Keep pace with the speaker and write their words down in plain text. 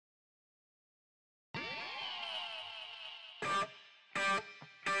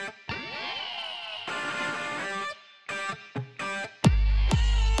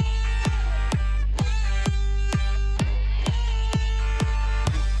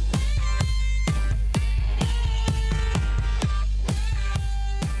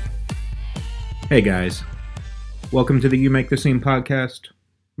Hey guys, welcome to the You Make the Scene podcast.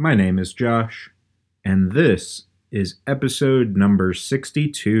 My name is Josh, and this is episode number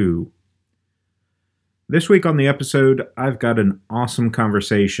 62. This week on the episode, I've got an awesome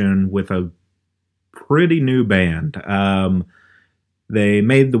conversation with a pretty new band. They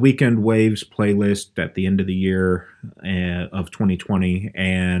made the Weekend Waves playlist at the end of the year of 2020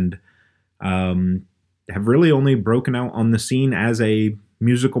 and have really only broken out on the scene as a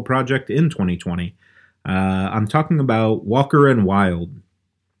musical project in 2020. I'm talking about Walker and Wylde.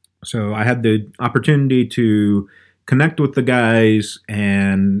 So I had the opportunity to connect with the guys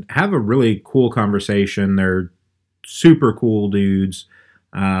and have a really cool conversation. They're super cool dudes.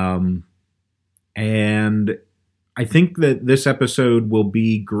 And I think that this episode will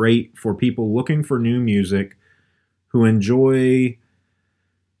be great for people looking for new music who enjoy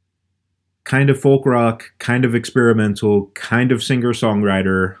kind of folk rock, kind of experimental, kind of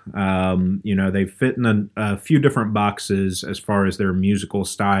singer-songwriter. They fit in a few different boxes as far as their musical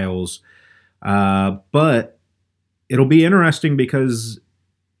styles. But it'll be interesting because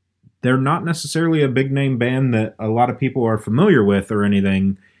they're not necessarily a big name band that a lot of people are familiar with or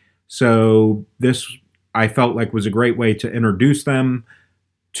anything. So this, I felt like, was a great way to introduce them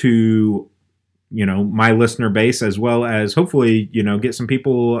to, my listener base, as well as hopefully, get some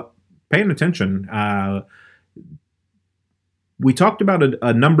people paying attention. We talked about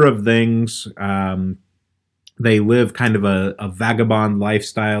a number of things. They live kind of a vagabond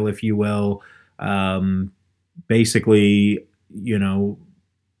lifestyle, if you will. Basically,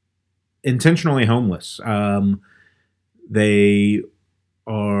 intentionally homeless. They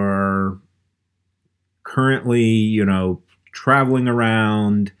are currently, traveling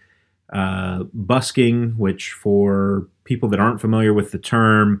around, busking, which for people that aren't familiar with the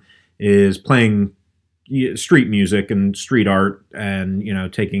term is playing street music and street art and,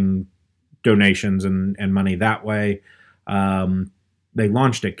 taking donations and money that way. They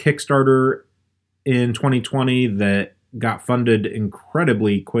launched a Kickstarter in 2020 that got funded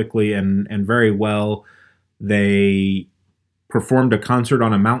incredibly quickly and very well. They performed a concert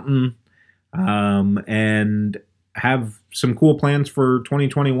on a mountain and have some cool plans for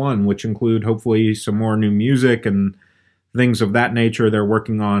 2021, which include hopefully some more new music and things of that nature. They're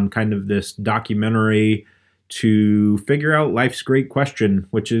working on kind of this documentary to figure out life's great question,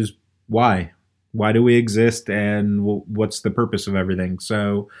 which is why? Why do we exist and what's the purpose of everything?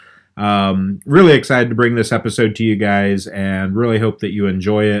 So really excited to bring this episode to you guys and really hope that you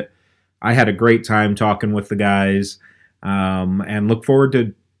enjoy it. I had a great time talking with the guys and look forward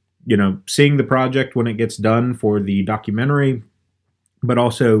to, seeing the project when it gets done for the documentary, but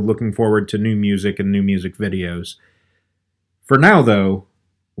also looking forward to new music and new music videos. For now, though,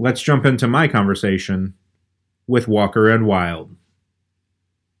 let's jump into my conversation with Walker and Wylde.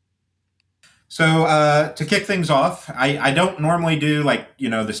 So to kick things off, I don't normally do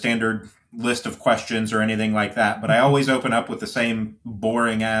the standard list of questions or anything like that, but I always open up with the same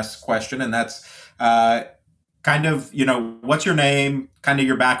boring ass question, and that's kind of, what's your name, kind of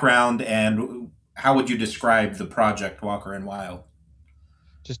your background, and how would you describe the project Walker and Wylde?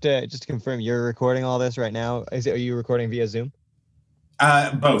 Just to confirm, you're recording all this right now. Are you recording via Zoom?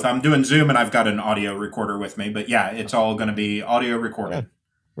 Both. I'm doing Zoom and I've got an audio recorder with me, but yeah, it's all going to be audio recorded.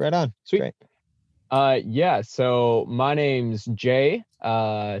 Right on. Sweet. Great. So my name's Jay.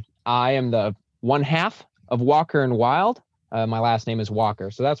 I am the one half of Walker and Wylde. My last name is Walker,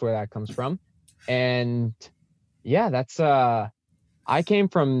 so that's where that comes from. And yeah, that's I came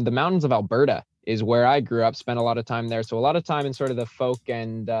from the mountains of Alberta is where I grew up, spent a lot of time there. So a lot of time in sort of the folk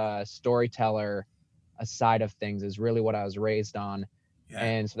and storyteller side of things is really what I was raised on. Yeah.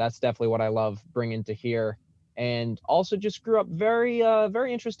 And so that's definitely what I love bringing to here. And also just grew up very,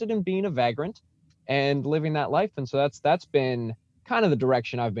 very interested in being a vagrant and living that life. And so that's been kind of the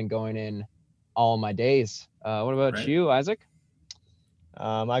direction I've been going in all my days. What about you, Isaac?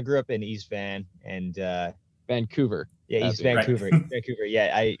 I grew up in East Van and Vancouver. Yeah, East Vancouver. Right. Vancouver.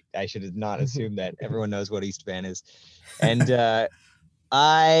 Yeah, I should have not assumed that everyone knows what East Van is. And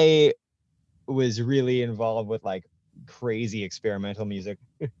I was really involved with crazy experimental music.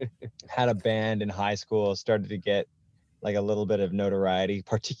 Had a band in high school, started to get a little bit of notoriety,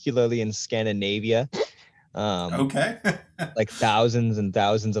 particularly in Scandinavia. Okay. Thousands and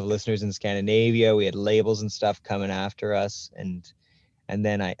thousands of listeners in Scandinavia. We had labels and stuff coming after us, and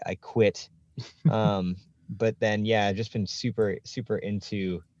then I quit. But then I've just been super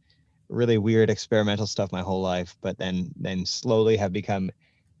into really weird experimental stuff my whole life, but then slowly have become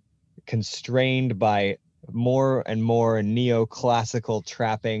constrained by more and more neoclassical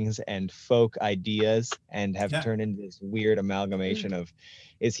trappings and folk ideas, and have Yeah. turned into this weird amalgamation of,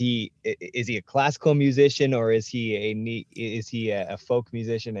 is he a classical musician, or is he a folk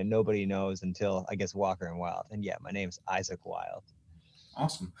musician? And nobody knows until, I guess, Walker and Wylde. And yeah, my name's Isaac Wylde.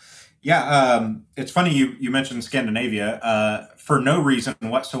 Awesome. Yeah, it's funny you mentioned Scandinavia. For no reason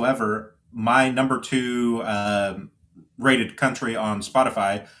whatsoever, my number two rated country on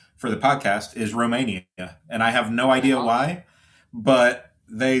Spotify for the podcast is Romania, and I have no idea why, but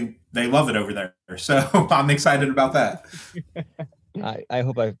they love it over there. So I'm excited about that. I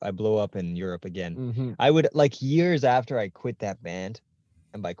hope I blow up in Europe again. Mm-hmm. I would, like, years after I quit that band,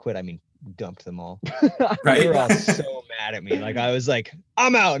 and by quit I mean dumped them all. Right. They were all so mad at me. Like, I was like,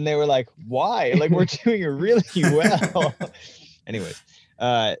 I'm out, and they were like, why? Like, we're doing it really well. Anyways,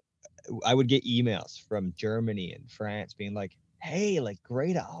 I would get emails from Germany and France being like, hey, like,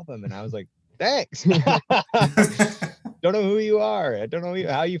 great album. And I was like, thanks. Don't know who you are. I don't know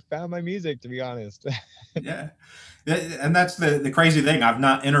how you found my music, to be honest. Yeah. And that's the crazy thing. I've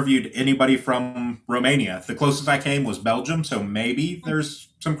not interviewed anybody from Romania. The closest I came was Belgium, so maybe there's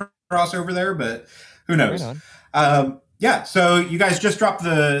some crossover there, but who knows? Right on. Yeah, so you guys just dropped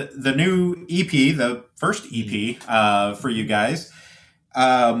the new EP, the first EP for you guys.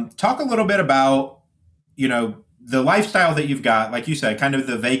 Talk a little bit about, the lifestyle that you've got, like you said, kind of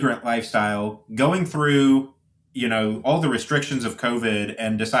the vagrant lifestyle, going through, all the restrictions of COVID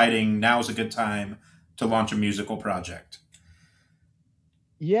and deciding now's a good time to launch a musical project.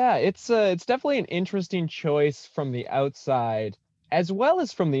 Yeah, it's definitely an interesting choice from the outside as well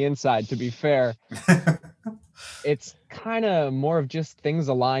as from the inside, to be fair. It's kind of more of just things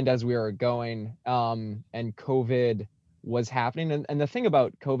aligned as we were going, and COVID was happening. And the thing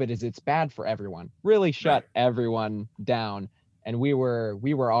about COVID is it's bad for everyone, really shut everyone down. And we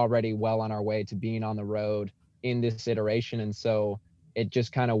were already well on our way to being on the road in this iteration. And so it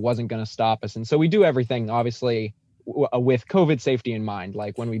just kind of wasn't going to stop us. And so we do everything, obviously, with COVID safety in mind.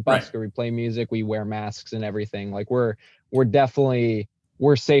 Like when we busk or we play music, we wear masks and everything. Like we're definitely,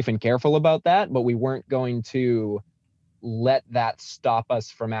 we're safe and careful about that, but we weren't going to let that stop us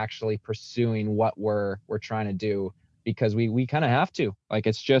from actually pursuing what we're trying to do, because we kind of have to. Like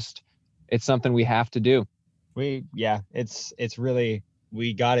it's something we have to do. It's really,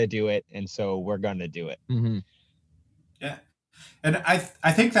 we got to do it, and so we're gonna do it. Mm-hmm. Yeah, and I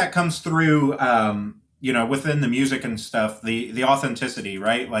think that comes through, within the music and stuff, the authenticity,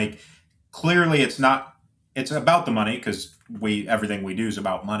 right? Like clearly, it's about the money, because everything we do is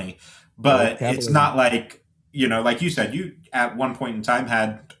about money, but it's not like, like you said, you at one point in time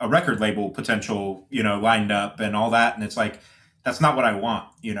had a record label potential, lined up and all that, and it's like, that's not what I want.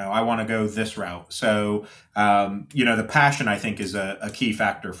 I want to go this route. So, the passion, I think, is a key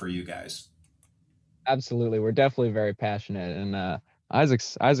factor for you guys. Absolutely. We're definitely very passionate. And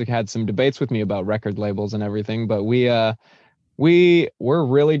Isaac had some debates with me about record labels and everything, but we're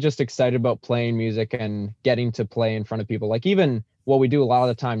really just excited about playing music and getting to play in front of people. Like even what we do a lot of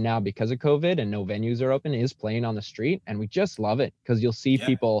the time now, because of COVID and no venues are open, is playing on the street. And we just love it, because you'll see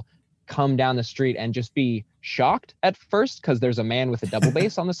people come down the street and just be shocked at first, because there's a man with a double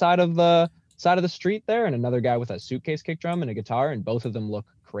bass on the side of the street there, and another guy with a suitcase kick drum and a guitar, and both of them look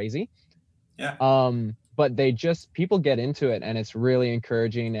crazy. Yeah. But people get into it, and it's really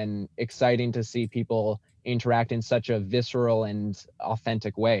encouraging and exciting to see people interact in such a visceral and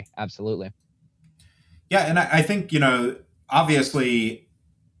authentic way. Absolutely. Yeah, and I think, obviously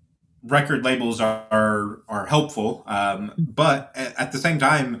record labels are helpful, but at the same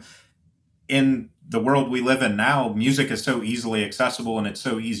time, in the world we live in now, music is so easily accessible, and it's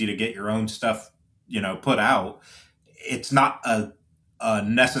so easy to get your own stuff, put out. It's not a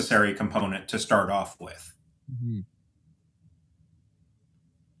necessary component to start off with. Mm-hmm.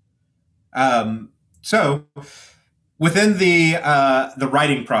 So within the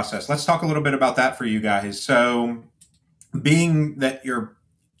writing process, let's talk a little bit about that for you guys. So being that you're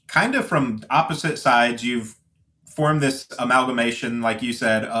kind of from opposite sides, you've formed this amalgamation, like you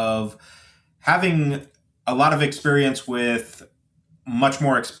said, of having a lot of experience with much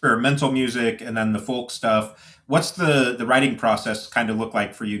more experimental music and then the folk stuff. What's the writing process kind of look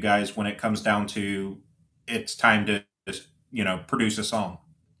like for you guys when it comes down to it's time to produce a song?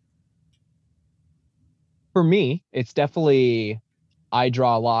 For me, it's definitely, I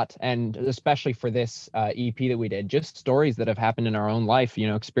draw a lot, and especially for this EP that we did, just stories that have happened in our own life,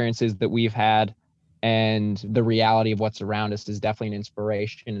 experiences that we've had, and the reality of what's around us is definitely an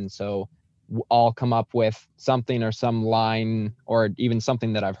inspiration. And so I'll come up with something or some line or even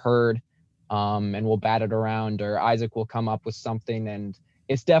something that I've heard, and we'll bat it around, or Isaac will come up with something. And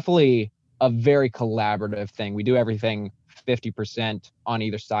it's definitely a very collaborative thing. We do everything 50% on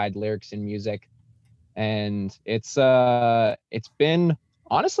either side, lyrics and music. And it's been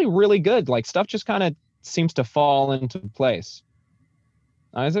honestly really good. Like stuff just kind of seems to fall into place.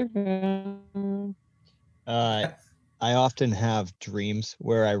 Isaac? I often have dreams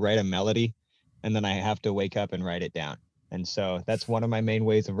where I write a melody and then I have to wake up and write it down. And so that's one of my main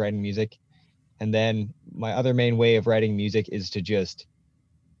ways of writing music. And then my other main way of writing music is to just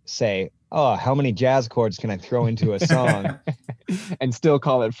say, oh, how many jazz chords can I throw into a song And still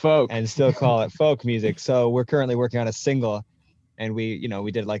call it folk. and still call it folk music? So we're currently working on a single, and we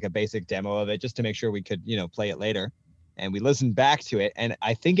did like a basic demo of it just to make sure we could, play it later. And we listened back to it, and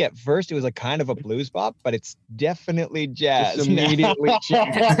I think at first it was a kind of a blues bop, but it's definitely jazz. It's immediately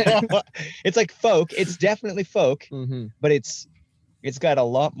jazz. It's like folk. It's definitely folk, Mm-hmm. but it's got a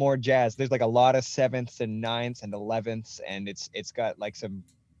lot more jazz. There's like a lot of sevenths and ninths and 11ths, and it's got like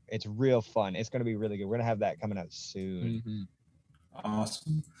it's real fun. It's going to be really good. We're going to have that coming out soon. Mm-hmm.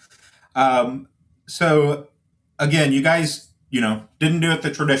 Awesome. So again, you guys, didn't do it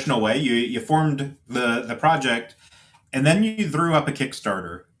the traditional way. You formed the project, and then you threw up a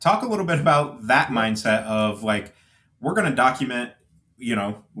Kickstarter. Talk a little bit about that mindset of like, we're going to document,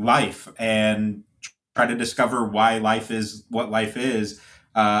 life and try to discover why life is what life is.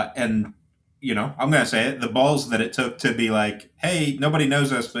 And, I'm going to say it, the balls that it took to be like, hey, nobody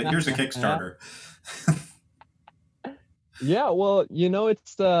knows us, but here's a Kickstarter. Yeah, well,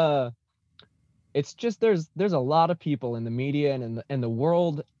 it's just there's a lot of people in the media and in the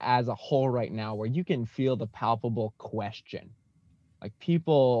world as a whole right now where you can feel the palpable question. Like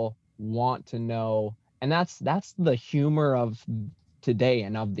people want to know, and that's the humor of today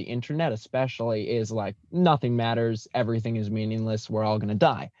and of the internet especially, is like nothing matters, everything is meaningless, we're all gonna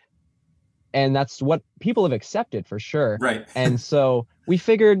die. And that's what people have accepted for sure. Right. And so we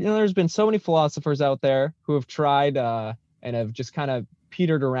figured, there's been so many philosophers out there who have tried and have just kind of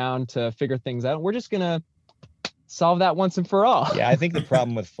petered around to figure things out. We're just gonna solve that once and for all. Yeah, I think the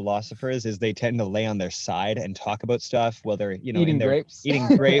problem with philosophers is they tend to lay on their side and talk about stuff while they're Eating grapes. eating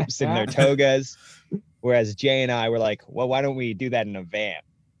grapes in their togas, whereas Jay and I were like, well, why don't we do that in a van?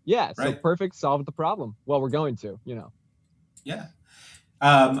 Yeah, so Right. perfect, solved the problem. Well, we're going to, Yeah.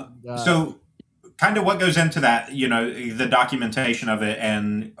 So kind of what goes into that, the documentation of it,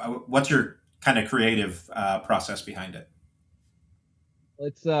 and what's your kind of creative process behind it?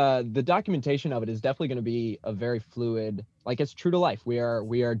 It's the documentation of it is definitely going to be a very fluid, like it's true to life. We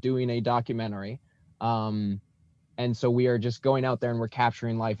are doing a documentary, and so we are just going out there and we're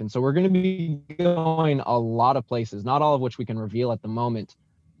capturing life. And so we're going to be going a lot of places, not all of which we can reveal at the moment,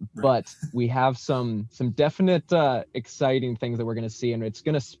 Right. but we have some definite exciting things that we're going to see, and it's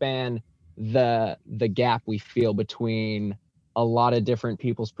going to span the gap we feel between a lot of different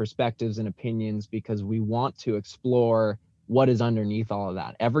people's perspectives and opinions, because we want to explore what is underneath all of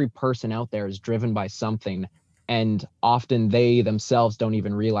that. Every person out there is driven by something, and often they themselves don't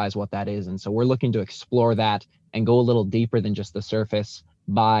even realize what that is. And so we're looking to explore that and go a little deeper than just the surface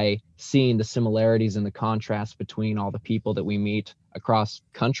by seeing the similarities and the contrasts between all the people that we meet across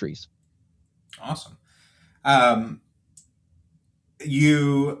countries. Awesome.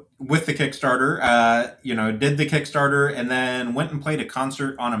 You, with the Kickstarter, did the Kickstarter and then went and played a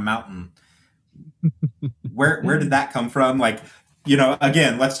concert on a mountain. Where did that come from? Like,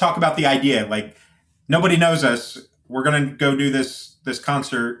 again, let's talk about the idea. Like, nobody knows us. We're going to go do this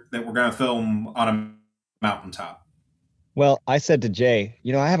concert that we're going to film on a mountaintop. Well, I said to Jay,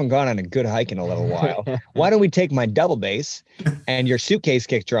 I haven't gone on a good hike in a little while. Why don't we take my double bass and your suitcase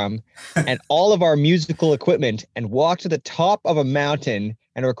kick drum and all of our musical equipment and walk to the top of a mountain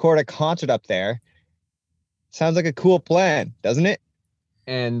and record a concert up there? Sounds like a cool plan, doesn't it?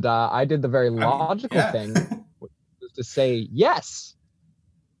 And I did the very logical thing, which was to say yes,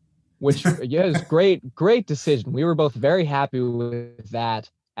 which is great decision. We were both very happy with that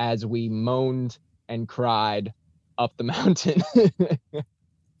as we moaned and cried up the mountain.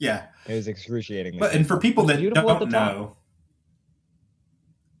 Yeah. It was excruciating. But and for people that don't know,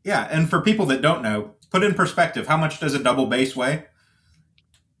 yeah, and for people that don't know, put in perspective, how much does a double bass weigh?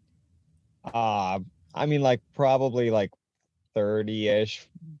 Probably 30-ish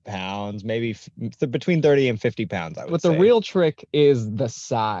pounds, maybe between 30 and 50 pounds, I would But say. the real trick is the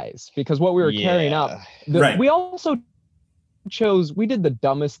size, because what we were carrying up, Right. We also we did the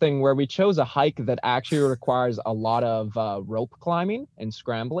dumbest thing where we chose a hike that actually requires a lot of rope climbing and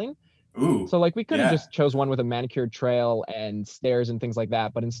scrambling. Ooh. So we could have just chose one with a manicured trail and stairs and things like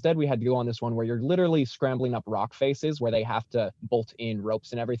that, but instead we had to go on this one where you're literally scrambling up rock faces where they have to bolt in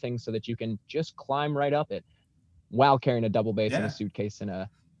ropes and everything so that you can just climb right up it while carrying a double bass and a suitcase and a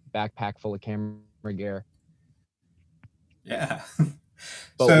backpack full of camera gear. Yeah.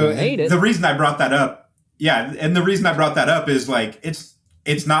 But So we made it. the reason I brought that up, yeah, and the reason I brought that up is like it's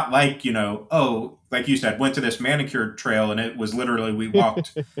not like, oh, like you said, went to this manicured trail and it was literally we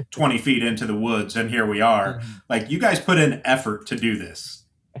walked 20 feet into the woods and here we are. Like, you guys put in effort to do this.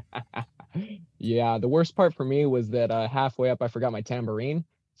 Yeah, the worst part for me was that halfway up I forgot my tambourine,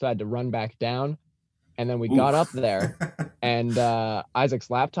 so I had to run back down. And then we got up there, and Isaac's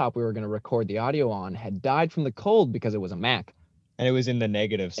laptop we were going to record the audio on had died from the cold because it was a Mac. And it was in the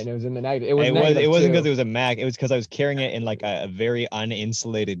negatives. And it was in the negative. It wasn't because it was a Mac. It was because I was carrying it in like a very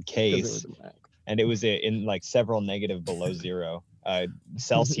uninsulated case. And it was in like several negative below zero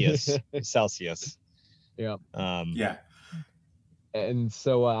Celsius. Yeah. Yeah. And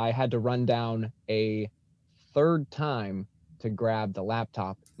so I had to run down a third time to grab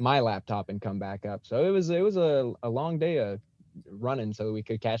my laptop, and come back up. So it was a long day of running so we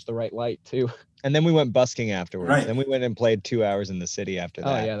could catch the right light too. And then we went busking afterwards. Right. Then we went and played 2 hours in the city after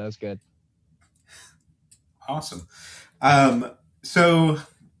that. Oh yeah, that was good. Awesome. So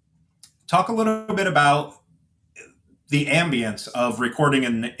talk a little bit about the ambience of recording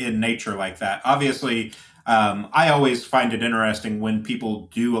in nature like that. Obviously, I always find it interesting when people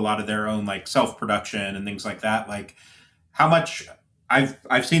do a lot of their own like self-production and things like that. Like, how much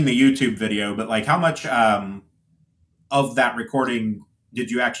I've seen the YouTube video, but like how much of that recording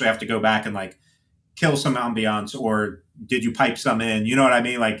did you actually have to go back and like kill some ambiance, or did you pipe some in? You know what I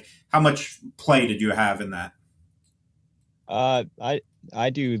mean? Like, how much play did you have in that? I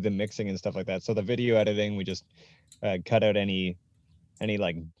do the mixing and stuff like that. So the video editing, we just cut out any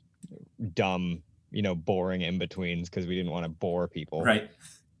like dumb, boring in-betweens because we didn't want to bore people. Right.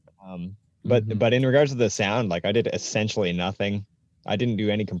 But in regards to the sound, like I did essentially nothing. I didn't do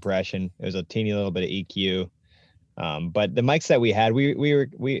any compression. It was a teeny little bit of EQ. But the mics that we had,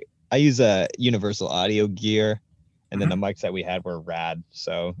 I use a universal audio gear, and then the mics that we had were rad.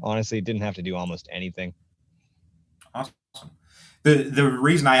 So honestly, didn't have to do almost anything. Awesome. The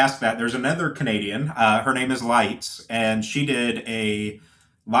reason I asked that, there's another Canadian, her name is Lights, and she did a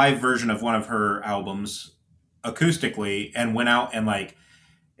live version of one of her albums acoustically and went out and like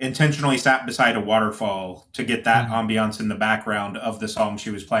intentionally sat beside a waterfall to get that ambiance in the background of the song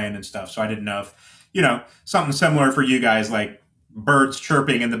she was playing and stuff. So I didn't know if, something similar for you guys, like birds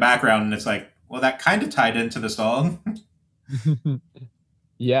chirping in the background, and it's like, well, that kind of tied into the song.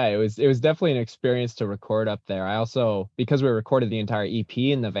 Yeah, it was definitely an experience to record up there. I also, because we recorded the entire EP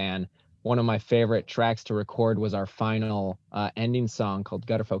in the van, one of my favorite tracks to record was our final ending song called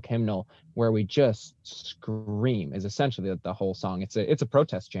Gutterfolk Hymnal, where we just scream, is essentially the whole song. It's a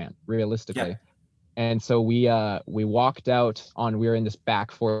protest chant, realistically. Yeah. And so we walked out we were in this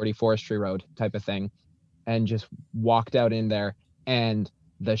back 40 forestry road type of thing, and just walked out in there, and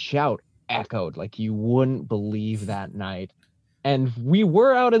the shout echoed like you wouldn't believe that night. And we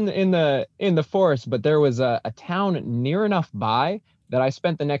were out in the forest, but there was a town near enough by that I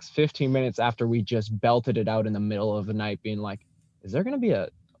spent the next 15 minutes after we just belted it out in the middle of the night being like, is there going to be a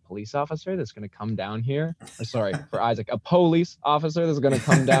police officer that's going to come down here? Or sorry, for Isaac, a police officer that's going to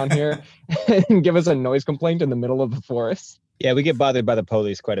come down here and give us a noise complaint in the middle of the forest? Yeah, we get bothered by the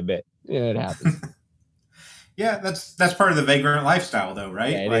police quite a bit. Yeah, it happens. Yeah, that's part of the vagrant lifestyle, though,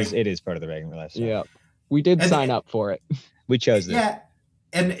 right? Yeah, it is part of the vagrant lifestyle. Yeah, we did sign up for it. We chose this. Yeah,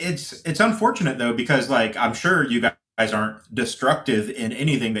 and it's unfortunate though, because like I'm sure you guys aren't destructive in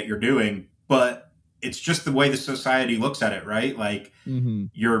anything that you're doing, but it's just the way the society looks at it, right? Like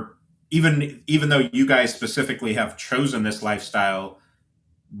you're even though you guys specifically have chosen this lifestyle,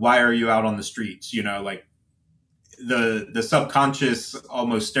 why are you out on the streets? Like the subconscious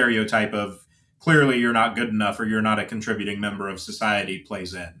almost stereotype of clearly you're not good enough or you're not a contributing member of society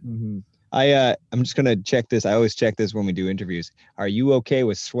plays in. I'm just gonna check this. I always check this when we do interviews. Are you okay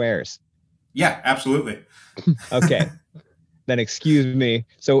with swears? Yeah, absolutely. Okay. Then excuse me.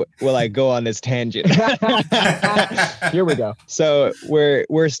 So will I go on this tangent? Here we go. So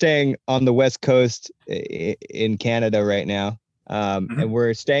we're staying on the West Coast in Canada right now. And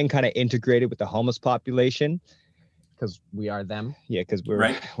we're staying kind of integrated with the homeless population. Because we are them. Yeah, because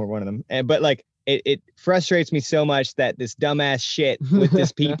we're one of them. But like it frustrates me so much that this dumbass shit with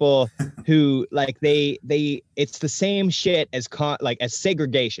this people who like they it's the same shit as as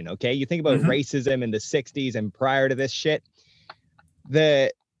segregation. Okay, you think about racism in the 60s and prior to this shit.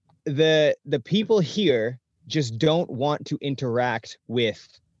 The people here just don't want to interact with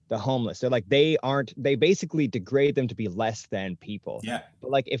the homeless. They're like they basically degrade them to be less than people. Yeah.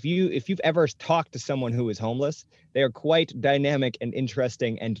 But like if you've ever talked to someone who is homeless, they are quite dynamic and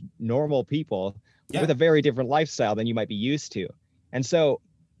interesting and normal people with a very different lifestyle than you might be used to. And so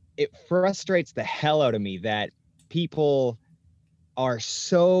it frustrates the hell out of me that people are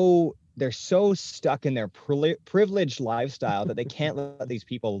so they're so stuck in their privileged lifestyle that they can't let these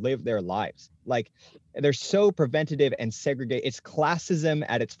people live their lives. Like they're so preventative and segregate. It's classism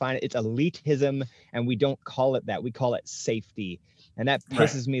at its finest. It's elitism, and we don't call it that. We call it safety, and that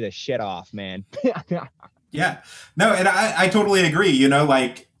pisses me the shit off, man. Yeah, no, and I totally agree. You know,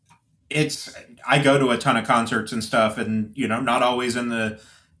 like I go to a ton of concerts and stuff, and you know, not always in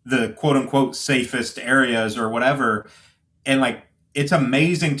the quote unquote safest areas or whatever, and like it's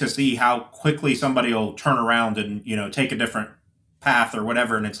amazing to see how quickly somebody will turn around and you know take a different path or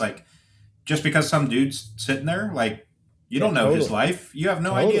whatever, and it's like just because some dude's sitting there, like you don't know his life, you have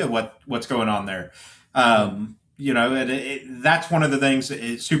no idea what's going on there. You know, and that's one of the things that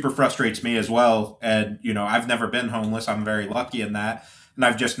it super frustrates me as well. And you know, I've never been homeless. I'm very lucky in that, and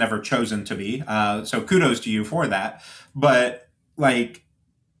I've just never chosen to be. So kudos to you for that. But like,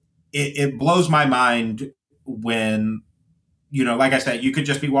 it blows my mind when you know, like I said, you could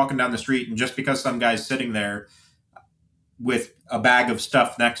just be walking down the street, and just because some guy's sitting there with a bag of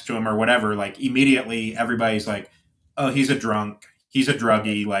stuff next to him or whatever, like immediately everybody's like, "Oh, he's a drunk, he's a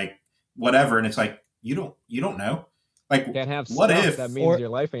druggie, like whatever," and it's like you don't know, like Can't have what stuff, if that means your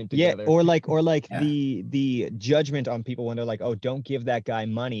life ain't together. Yeah, or like yeah. the judgment on people when they're like, "Oh, don't give that guy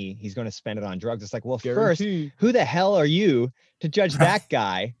money, he's going to spend it on drugs." It's like, well, Guarantee. First, who the hell are you to judge that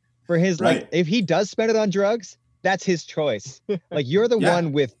guy for his like if he does spend it on drugs? That's his choice. Like you're the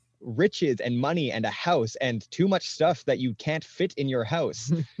one with riches and money and a house and too much stuff that you can't fit in your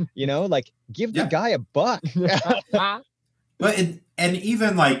house. You know, like give the guy a buck. But and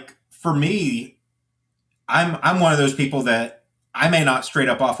even like for me, I'm one of those people that I may not straight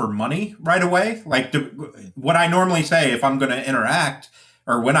up offer money right away. Like what I normally say if I'm going to interact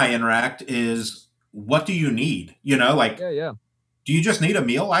or when I interact is, what do you need? You know, like do you just need a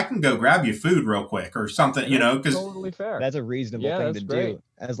meal? I can go grab you food real quick or something, you know, because totally fair. That's a reasonable thing to do,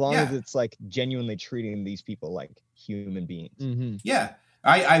 as long as it's like genuinely treating these people like human beings. Mm-hmm. Yeah.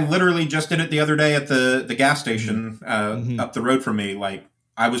 I literally just did it the other day at the gas station up the road from me. Like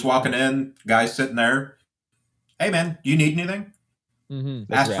I was walking in, guy's sitting there. Hey man, do you need anything?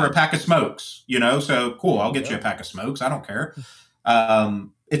 Mm-hmm. Ask for a pack of smokes, you know? So cool, I'll get you a pack of smokes. I don't care.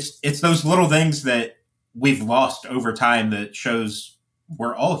 It's those little things that we've lost over time that shows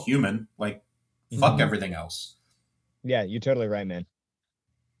we're all human. Like fuck everything else. Yeah, you're totally right, man.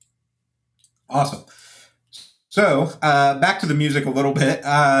 Awesome. So back to the music a little bit.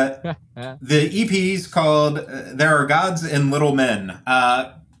 The EP is called "There Are Gods and Little Men."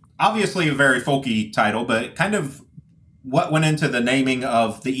 Obviously, a very folky title, but kind of what went into the naming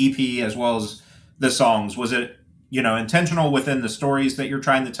of the EP as well as the songs. Was it, you know, intentional within the stories that you're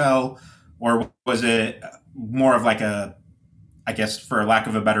trying to tell, or was it more of like a, I guess for lack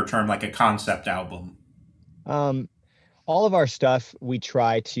of a better term, like a concept album? All of our stuff, we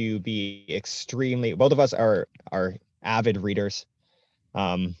try to be extremely, both of us are avid readers.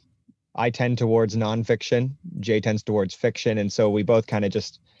 I tend towards nonfiction, Jay tends towards fiction. And so we both kind of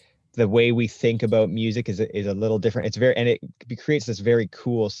just, the way we think about music is a little different. It's very, and it creates this very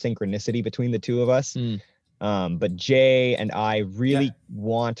cool synchronicity between the two of us. But Jay and I really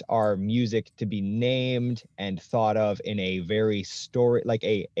want our music to be named and thought of in a very like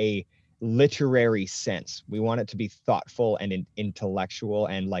a literary sense. We want it to be thoughtful and intellectual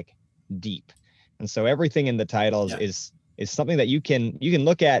and like deep. And so everything in the titles is something that you can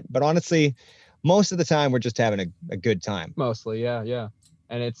look at, but honestly, most of the time we're just having a good time. Mostly, yeah.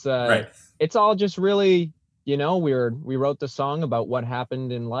 And it's it's all just really, you know, we wrote the song about what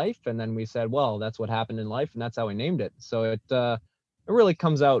happened in life, and then we said, well, that's what happened in life, and that's how we named it. So it really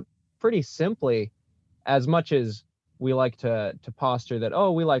comes out pretty simply, as much as we like to posture that,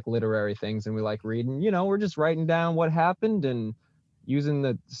 oh, we like literary things and we like reading, you know, we're just writing down what happened and using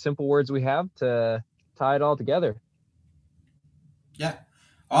the simple words we have to tie it all together. Yeah.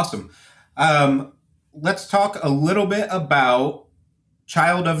 Awesome. Let's talk a little bit about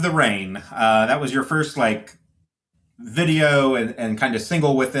Child of the Rain. That was your first like video and kind of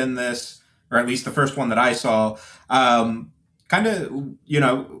single within this, or at least the first one that I saw. Kind of, you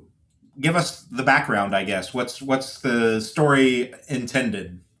know, give us the background, I guess. What's the story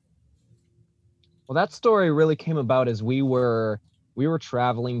intended? Well, that story really came about as we were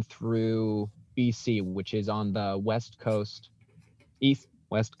traveling through BC, which is on the west coast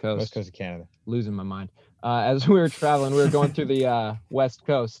west coast of Canada. Losing my mind. As we were traveling, we were going through the west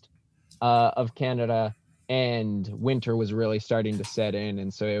coast of Canada, and winter was really starting to set in,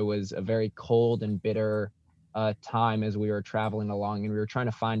 and so it was a very cold and bitter time as we were traveling along, and we were trying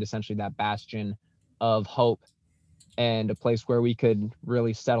to find essentially that bastion of hope and a place where we could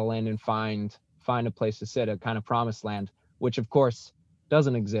really settle in and find a place to sit, a kind of promised land, which of course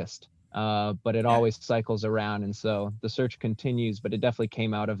doesn't exist. But it always cycles around, and so the search continues. But it definitely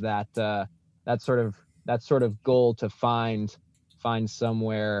came out of that sort of goal to find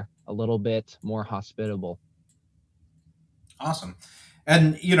somewhere a little bit more hospitable. Awesome.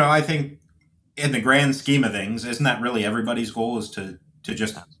 And I think in the grand scheme of things, isn't that really everybody's goal, is to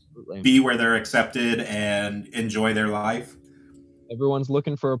just Absolutely. be where they're accepted and enjoy their life? Everyone's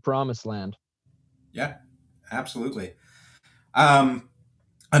looking for a promised land. Yeah, absolutely.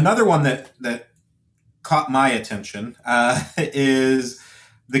 Another one that caught my attention is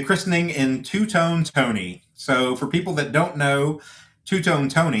the christening in Two Tone Tony. So for people that don't know, Two Tone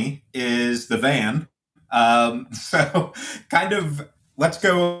Tony is the van. So kind of let's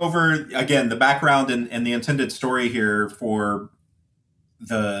go over again the background and the intended story here for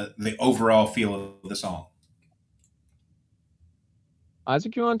the overall feel of the song.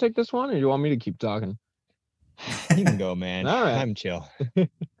 Isaac, you want to take this one, or do you want me to keep talking? You can go, man. All right. I'm chill.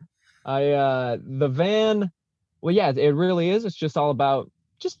 The van, well, yeah, it really is. It's just all about,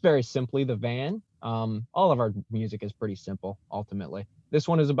 just very simply, the van. All of our music is pretty simple, ultimately. This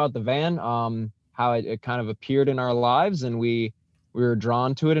one is about the van, how it kind of appeared in our lives, and we were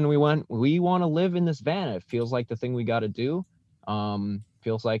drawn to it, and we want to live in this van. It feels like the thing we got to do.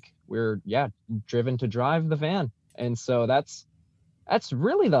 Feels like we're driven to drive the van, and so that's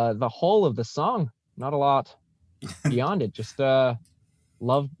really the whole of the song. Not a lot beyond it. Just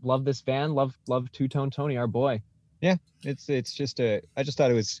love this van, love Two Tone Tony, our boy. Yeah, it's just I just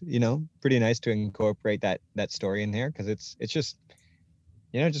thought it was pretty nice to incorporate that story in there, because it's just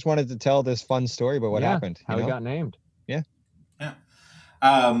just wanted to tell this fun story about what happened, how he got named. Yeah.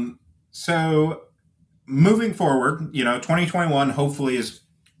 So moving forward, 2021 hopefully is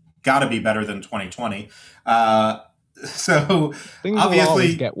got to be better than 2020. So things obviously will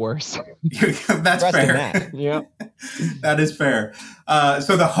always get worse. That's fair. That. Yeah, that is fair.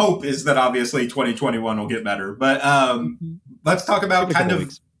 So the hope is that obviously 2021 will get better. But let's talk about kind of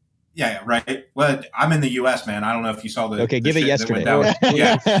weeks. Yeah, right. Well, I'm in the U.S., man. I don't know if you saw the give it yesterday.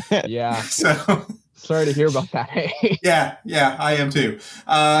 Yeah. So sorry to hear about that. Hey. Yeah, I am too.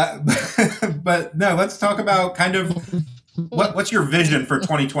 But no, let's talk about kind of what's your vision for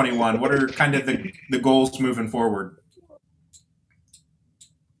 2021? What are kind of the goals moving forward?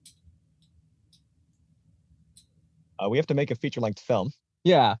 We have to make a feature-length film.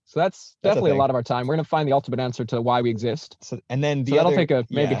 Yeah, so that's definitely a lot of our time. We're gonna find the ultimate answer to why we exist. So, and then that'll take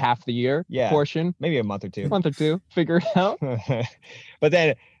maybe half the year portion, maybe a month or two. Figure it out. But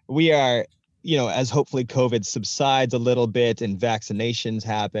then we are, as hopefully COVID subsides a little bit and vaccinations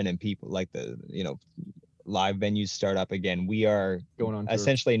happen and people like the live venues start up again, we are going on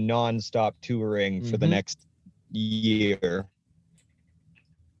essentially non-stop touring for the next year.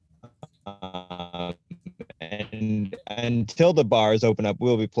 And until the bars open up,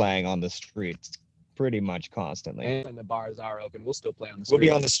 we'll be playing on the streets pretty much constantly. And when the bars are open, we'll still play on the streets. We'll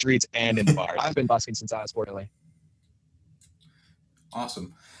be on the streets and in the bars. I've been busking since I was 4.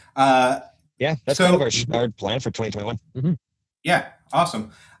 Awesome. That's kind of our plan for 2021. Mm-hmm. Yeah,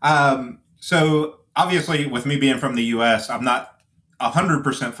 awesome. So obviously, with me being from the U.S., I'm not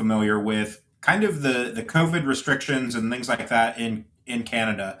 100% familiar with kind of the COVID restrictions and things like that in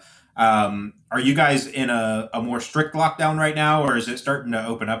Canada. Are you guys in a more strict lockdown right now, or is it starting to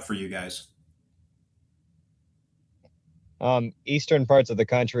open up for you guys? Eastern parts of the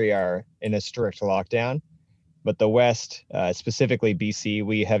country are in a strict lockdown, but the West, specifically BC,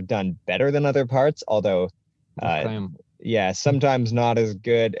 we have done better than other parts, although sometimes not as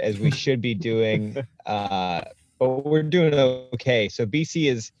good as we should be doing, but we're doing okay. So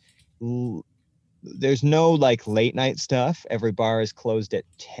BC is, there's no late night stuff. Every bar is closed at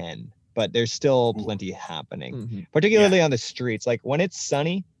 10, but there's still plenty happening, particularly on the streets. Like when it's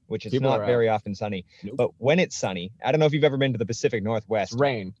sunny, which is not very often sunny, but when it's sunny, I don't know if you've ever been to the Pacific Northwest.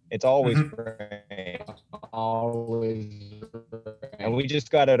 Rain. It's always rain. Always rain. And we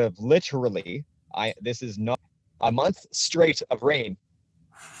just got out of literally, this is not a month straight of rain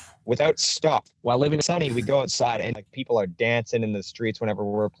without stop. While living sunny, we go outside and people are dancing in the streets whenever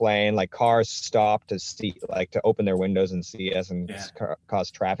we're playing. Cars stop to see, to open their windows and see us, and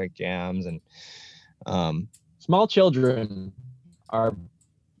cause traffic jams. And small children are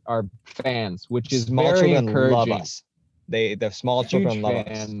fans, which is very encouraging. Love us. The small children love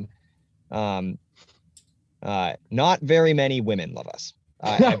us. Not very many women love us.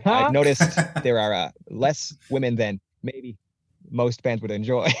 I've noticed there are less women than maybe most bands would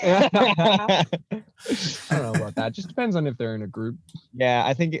enjoy. I don't know about that. Just depends on if they're in a group. Yeah,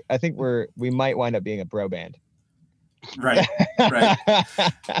 I think we might wind up being a bro band. Right. Right.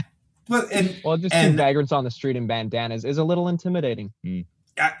 Well, Well, just two vagrants on the street in bandanas is a little intimidating.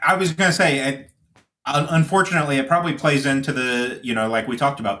 I was going to say, unfortunately, it probably plays into the, like we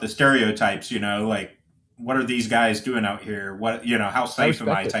talked about, the stereotypes, like, what are these guys doing out here? What, how safe am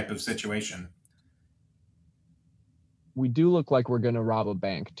I type of situation. We do look like we're going to rob a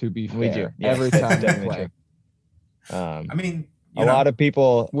bank, to be fair. We do. Yeah, every time we definitely play. True. I mean, a lot of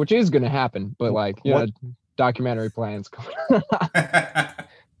people, which is going to happen, but documentary plans.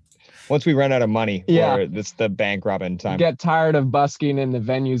 Once we run out of money, or it's the bank robbing time. Get tired of busking and the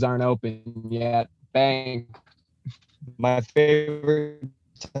venues aren't open yet. Bank. My favorite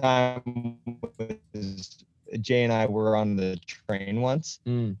time was Jay and I were on the train once.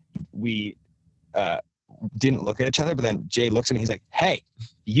 We didn't look at each other, but then Jay looks at me. He's like, "Hey,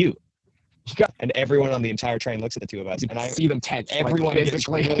 you." And everyone on the entire train looks at the two of us, and I see them tense. Everyone gets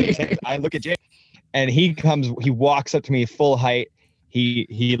really tense. I look at Jay, and he walks up to me full height.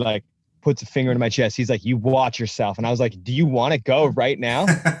 He like puts a finger into my chest. He's like, "You watch yourself." And I was like, "Do you want to go right now?"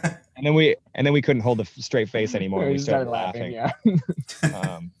 and then we couldn't hold a straight face anymore. We started laughing. Yeah.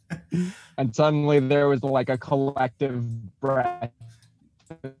 And suddenly there was like a collective breath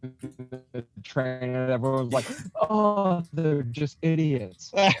in the train, and everyone was like, "Oh, they're just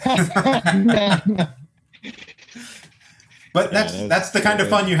idiots." But that's the kind of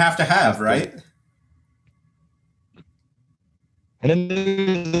fun you have to have, right? And then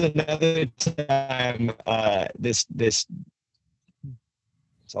there's another time, this it's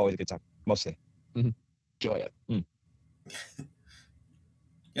always a good time, mostly. Enjoy it.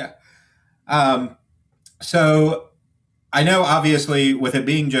 Yeah. So I know, obviously, with it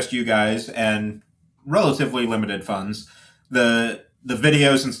being just you guys and relatively limited funds, the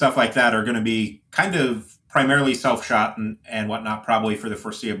videos and stuff like that are going to be kind of primarily self-shot and whatnot, probably for the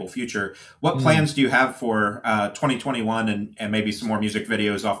foreseeable future. What plans do you have for 2021 and maybe some more music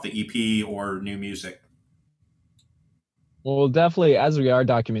videos off the EP or new music? Well, definitely, as we are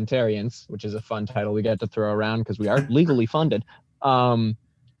documentarians, which is a fun title we get to throw around because we are legally funded,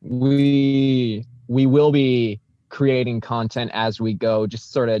 we will be creating content as we go,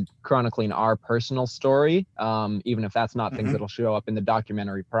 just sort of chronicling our personal story, even if that's not things that'll show up in the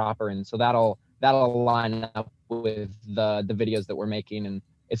documentary proper. And so that'll line up with the videos that we're making, and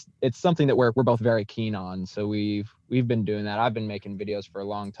it's something that we're both very keen on. So we've been doing that. I've been making videos for a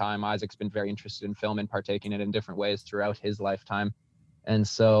long time. Isaac's been very interested in film and partaking in it in different ways throughout his lifetime. And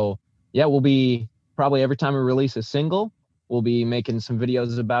so we'll be probably every time we release a single, we'll be making some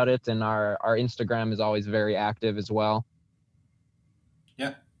videos about it, and our Instagram is always very active as well.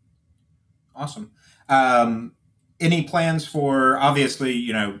 Yeah. Awesome. Any plans for,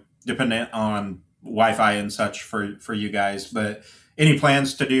 obviously, dependent on Wi-Fi and such for you guys, but any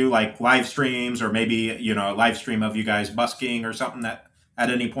plans to do like live streams or maybe, a live stream of you guys busking or something at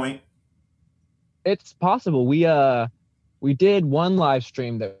any point? It's possible. We did one live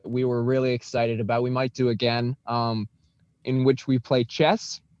stream that we were really excited about. We might do again. In which we play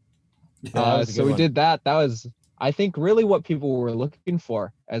chess. So we did that. That was, I think, really what people were looking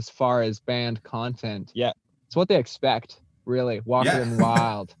for as far as band content. Yeah. It's what they expect, really. Walker and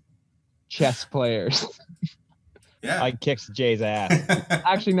Wylde, chess players. Yeah. I kicked Jay's ass.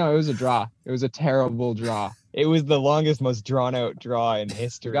 Actually, no, it was a draw. It was a terrible draw. It was the longest, most drawn out draw in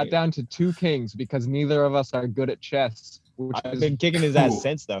history. We got down to 2 kings because neither of us are good at chess. I've been kicking his ass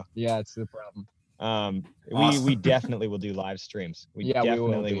since, though. Yeah, it's the problem. Awesome. We definitely will do live streams. We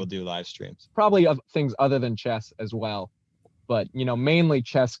definitely will do live streams. Probably of things other than chess as well, but mainly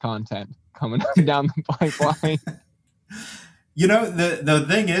chess content coming down the pipeline. The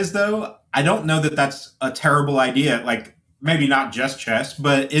thing is, though, I don't know that that's a terrible idea. Like, maybe not just chess,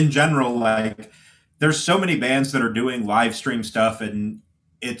 but in general, like, there's so many bands that are doing live stream stuff, and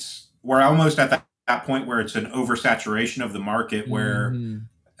we're almost at that point where it's an oversaturation of the market where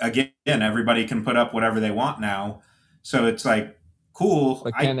again, everybody can put up whatever they want now. So it's like, cool.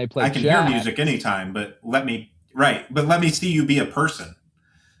 But can they play I can hear music anytime, but let me see you be a person.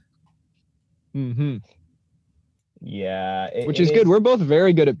 Yeah. Which is good. We're both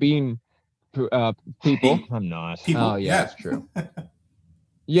very good at being people. I'm not. People, oh yeah, that's true.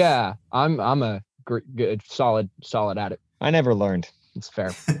 Yeah, I'm a good, solid at it. I never learned. It's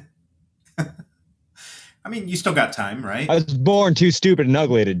fair. I mean, you still got time, right? I was born too stupid and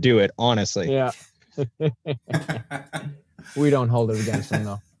ugly to do it, honestly. Yeah. We don't hold it against them,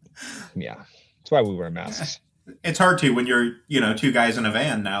 though. Yeah. That's why we wear masks. It's hard to when you're, 2 guys in a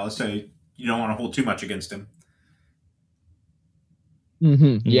van now, so you don't want to hold too much against him.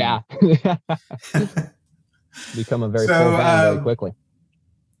 Yeah. Become a very full van very quickly.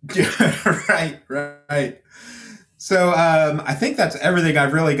 Right. So I think that's everything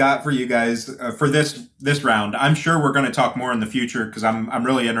I've really got for you guys for this round. I'm sure we're going to talk more in the future because I'm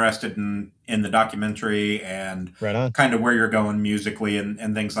really interested in the documentary and Right on. kind of where you're going musically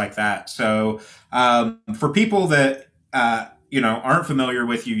and things like that. So for people that aren't familiar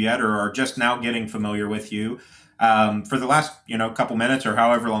with you yet or are just now getting familiar with you, for the last couple minutes or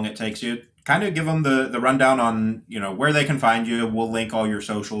however long it takes you, kind of give them the rundown on where they can find you. We'll link all your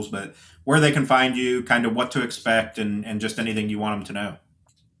socials, but where they can find you, kind of what to expect, and just anything you want them to know.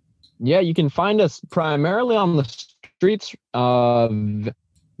 Yeah, you can find us primarily on the streets of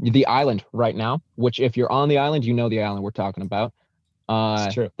the island right now, which if you're on the island, you know the island we're talking about.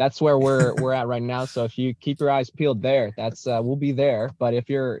 It's true. That's where we're at right now. So if you keep your eyes peeled there, that's we'll be there. But if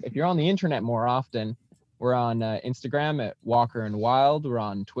you're on the internet more often, we're on Instagram at Walker and Wylde. We're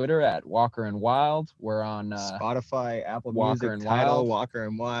on Twitter at Walker and Wylde. We're on Spotify, Apple Walker Music, and Tidal, Wylde. Walker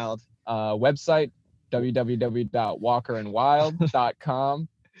and Wylde. Website www.walkerandwylde.com.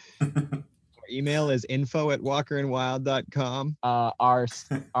 Our email is info@walkerandwylde.com.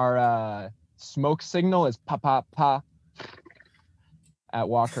 Our smoke signal is pa pa pa at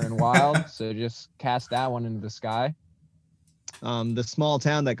Walker and Wylde. So just cast that one into the sky. The small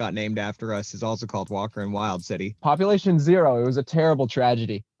town that got named after us is also called Walker and Wylde City. Population 0. It was a terrible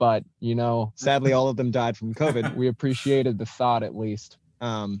tragedy, but sadly, all of them died from COVID. We appreciated the thought at least.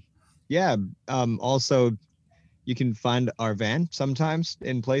 Also, you can find our van sometimes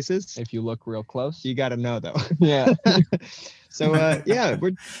in places. If you look real close. You got to know though. Yeah. So we're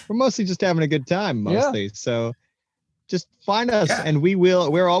mostly just having a good time mostly. Yeah. So just find us and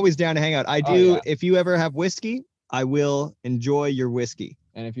we're always down to hang out. If you ever have whiskey, I will enjoy your whiskey.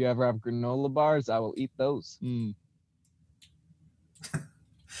 And if you ever have granola bars, I will eat those.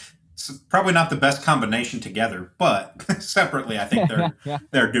 It's probably not the best combination together, but separately, I think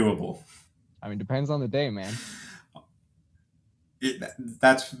they're doable. I mean, depends on the day, man.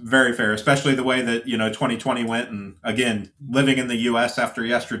 That's very fair, especially the way that 2020 went, and again, living in the U.S. after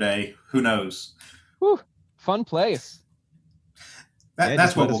yesterday, who knows? Whew, fun place.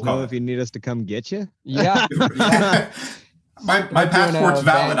 That's what we'll call it. If you need us to come get you. Yeah. my passport's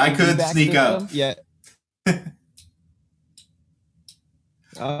valid. I could sneak up. Yeah.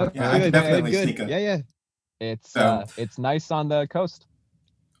 I can definitely sneak up. Yeah. It's nice on the coast.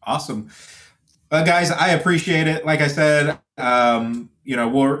 Awesome. Guys, I appreciate it. Like I said,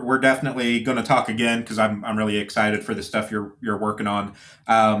 we're definitely going to talk again because I'm really excited for the stuff you're working on.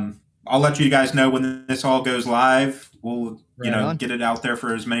 I'll let you guys know when this all goes live. We'll get it out there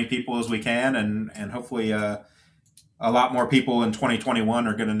for as many people as we can, and hopefully a lot more people in 2021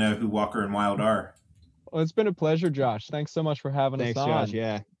 are going to know who Walker and Wylde are. Well, it's been a pleasure, Josh. Thanks so much for having us on. Thanks, Josh.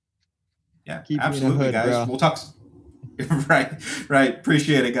 Yeah, absolutely, guys. Bro. We'll talk. Right.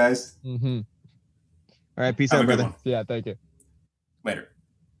 Appreciate it, guys. Mm-hmm. All right, peace out, brother. Yeah, thank you. Later.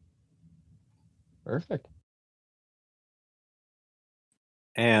 Perfect.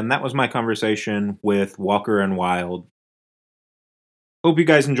 And that was my conversation with Walker and Wylde. Hope you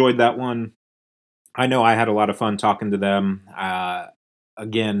guys enjoyed that one. I know I had a lot of fun talking to them.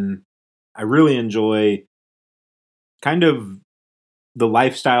 Again, I really enjoy kind of the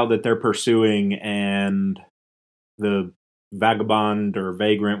lifestyle that they're pursuing and the vagabond or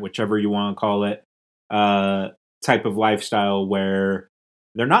vagrant, whichever you want to call it, type of lifestyle where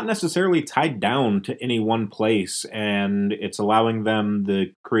they're not necessarily tied down to any one place, and it's allowing them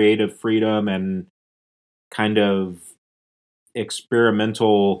the creative freedom and kind of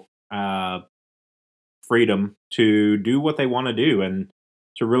experimental freedom to do what they want to do and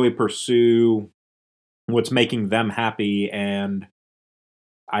to really pursue what's making them happy. And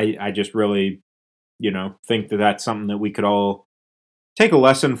I just really, think that that's something that we could all take a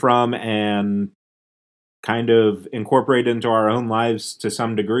lesson from and kind of incorporate into our own lives to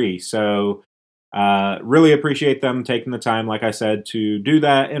some degree. So really appreciate them taking the time, like I said, to do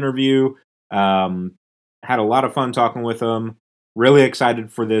that interview. Had a lot of fun talking with them. Really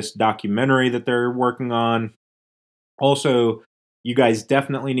excited for this documentary that they're working on. Also, you guys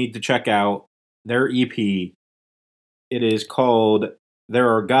definitely need to check out their EP. It is called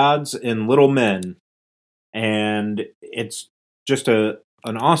There Are Gods in Little Men. And it's just an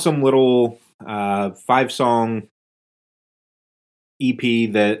awesome little 5-song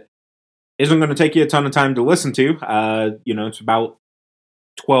EP that isn't going to take you a ton of time to listen to. It's about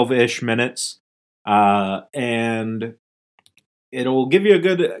 12-ish minutes. And it'll give you a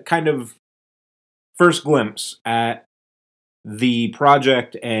good kind of first glimpse at the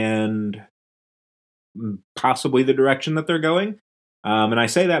project and possibly the direction that they're going. And I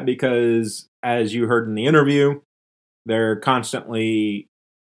say that because, as you heard in the interview, they're constantly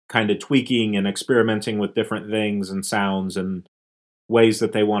kind of tweaking and experimenting with different things and sounds and ways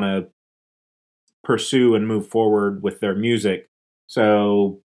that they want to pursue and move forward with their music.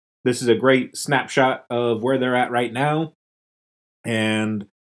 So this is a great snapshot of where they're at right now. And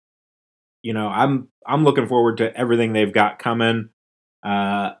I'm looking forward to everything they've got coming.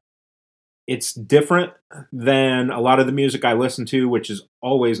 It's different than a lot of the music I listen to, which is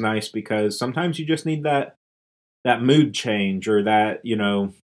always nice because sometimes you just need that mood change or that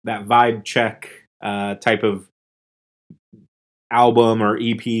vibe check type of album or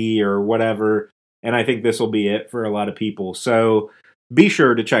EP or whatever. And I think this will be it for a lot of people. So be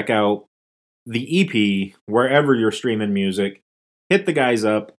sure to check out the EP wherever you're streaming music. Hit the guys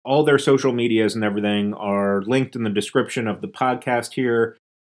up. All their social medias and everything are linked in the description of the podcast here.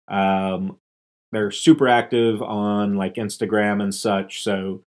 They're super active on like Instagram and such.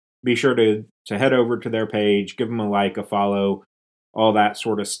 So be sure to head over to their page, give them a like, a follow, all that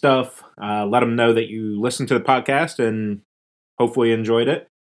sort of stuff. Let them know that you listened to the podcast and hopefully enjoyed it.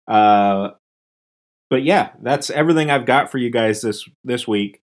 But yeah, that's everything I've got for you guys this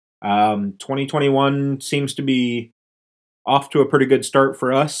week. 2021 seems to be off to a pretty good start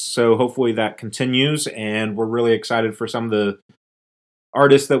for us, so hopefully that continues, and we're really excited for some of the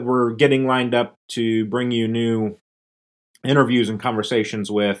artists that we're getting lined up to bring you new interviews and conversations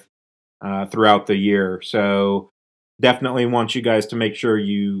with throughout the year. So definitely want you guys to make sure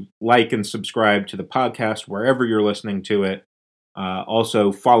you like and subscribe to the podcast wherever you're listening to it.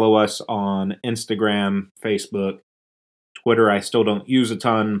 Also follow us on Instagram, Facebook, Twitter. I still don't use a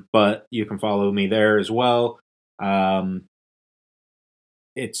ton, but you can follow me there as well.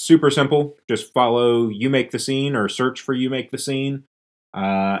 It's super simple. Just follow You Make the Scene or search for You Make the Scene.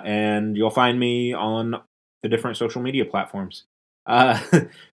 And you'll find me on the different social media platforms.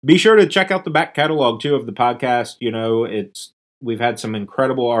 Be sure to check out the back catalog too of the podcast. We've had some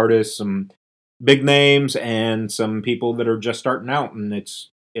incredible artists, some big names, and some people that are just starting out, and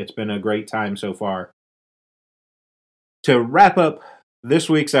it's been a great time so far. To wrap up this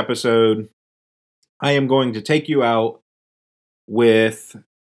week's episode, I am going to take you out with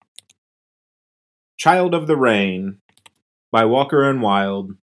Child of the Rain by Walker and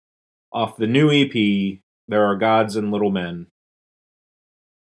Wylde off the new EP, There Are Gods and Little Men.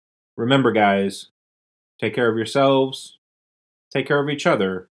 Remember, guys, take care of yourselves, take care of each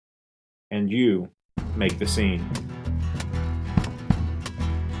other, and you make the scene.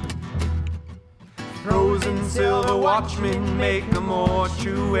 Frozen silver watchmen make the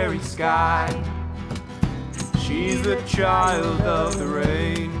mortuary sky. She's the child of the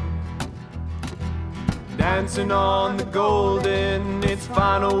rain, dancing on the golden, its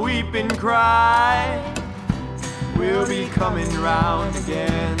final weeping cry will be coming round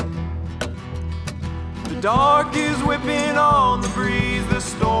again. The dark is whipping on the breeze, the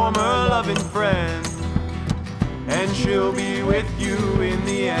storm her loving friend, and she'll be with you in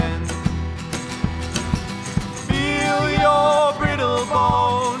the end. Feel your brittle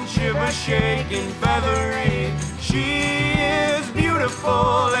bones shiver, shaking, feathery. She is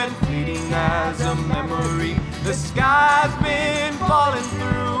beautiful and fleeting as a memory. The sky's been falling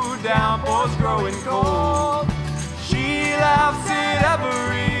through, downpours growing cold. She laughs at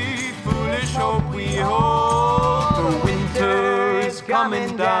every foolish hope we hold. The winter is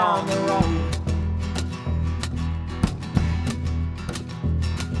coming down the road.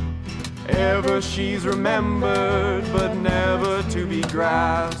 Ever she's remembered, but never to be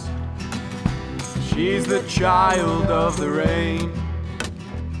grasped. She's the child of the rain.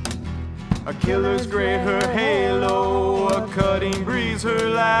 A killer's gray her halo, a cutting breeze her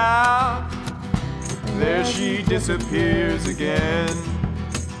laugh. There she disappears again.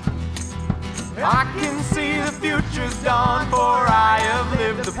 I can see the future's dawn, for I have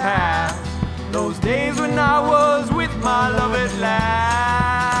lived the past. Those days when I was with my love at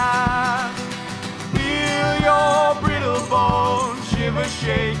last. Feel your brittle bones shiver,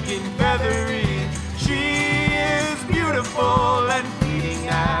 shaking, feathery. She is beautiful and fleeting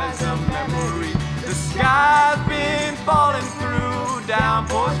as a memory. The sky's been falling through,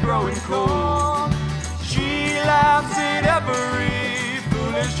 downpours growing cold. She laughs at every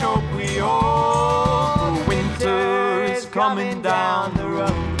foolish hope we hold. The winter is coming down the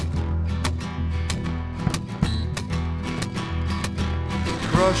road.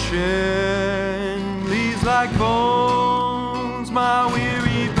 Crushing leaves like bones, my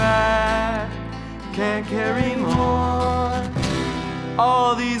weary back can't carry more.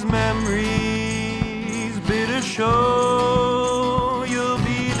 All these memories, bitter show you'll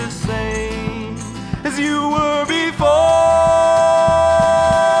be the same as you were before.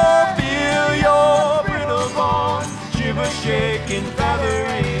 Feel your brittle bones shiver, shaking,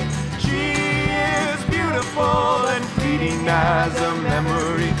 feathery. fading as a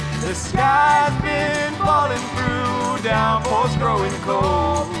memory. The sky's been falling through, downpours growing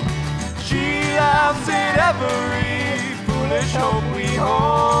cold. She laughs at every foolish hope we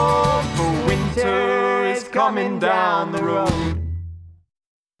hold, for winter is coming down the road.